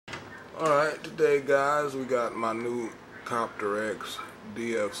Alright, today guys, we got my new CopterX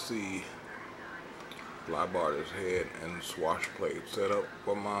DFC Flybarless head and swash plate set up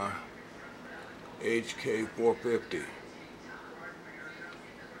for my HK450.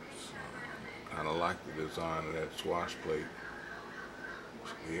 Kind of like the design of that swash plate.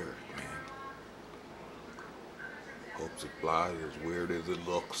 It's weird, man. Hopes it flies as weird as it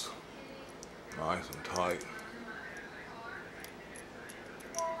looks. Nice and tight.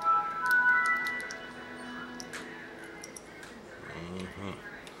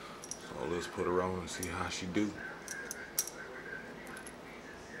 So let's put her on and see how she do.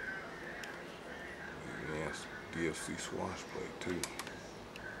 Yes, DFC swash plate too.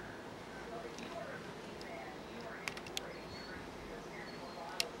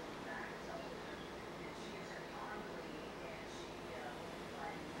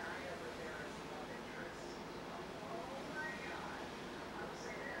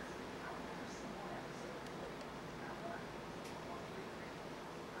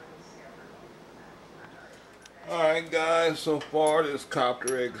 Alright guys, so far this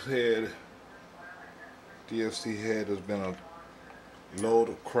CopterX head, DFC head has been a load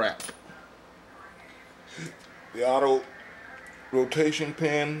of crap. The auto rotation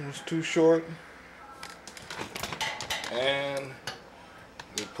pin was too short, and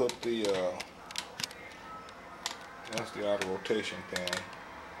they put the, that's the auto rotation pin,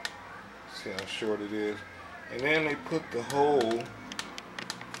 see how short it is, and then they put the hole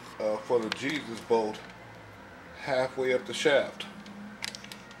for the Jesus bolt halfway up the shaft.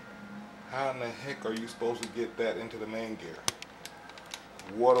 How in the heck are you supposed to get that into the main gear?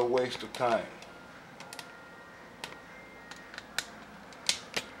 What a waste of time.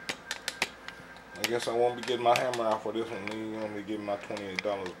 I guess I won't be getting my hammer out for this one. You want me to give my $28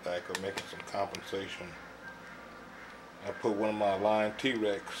 back or making some compensation. I put one of my line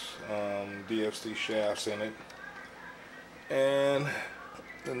Trex DFC shafts in it, and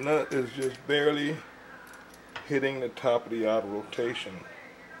the nut is just barely hitting the top of the auto rotation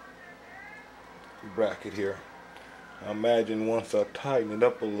bracket here. I imagine once I tighten it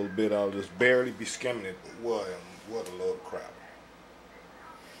up a little bit, I'll just barely be skimming it. What a load of crap.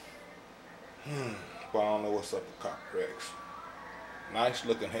 But I don't know what's up with CopterX. Nice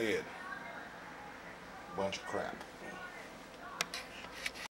looking head. Bunch of crap.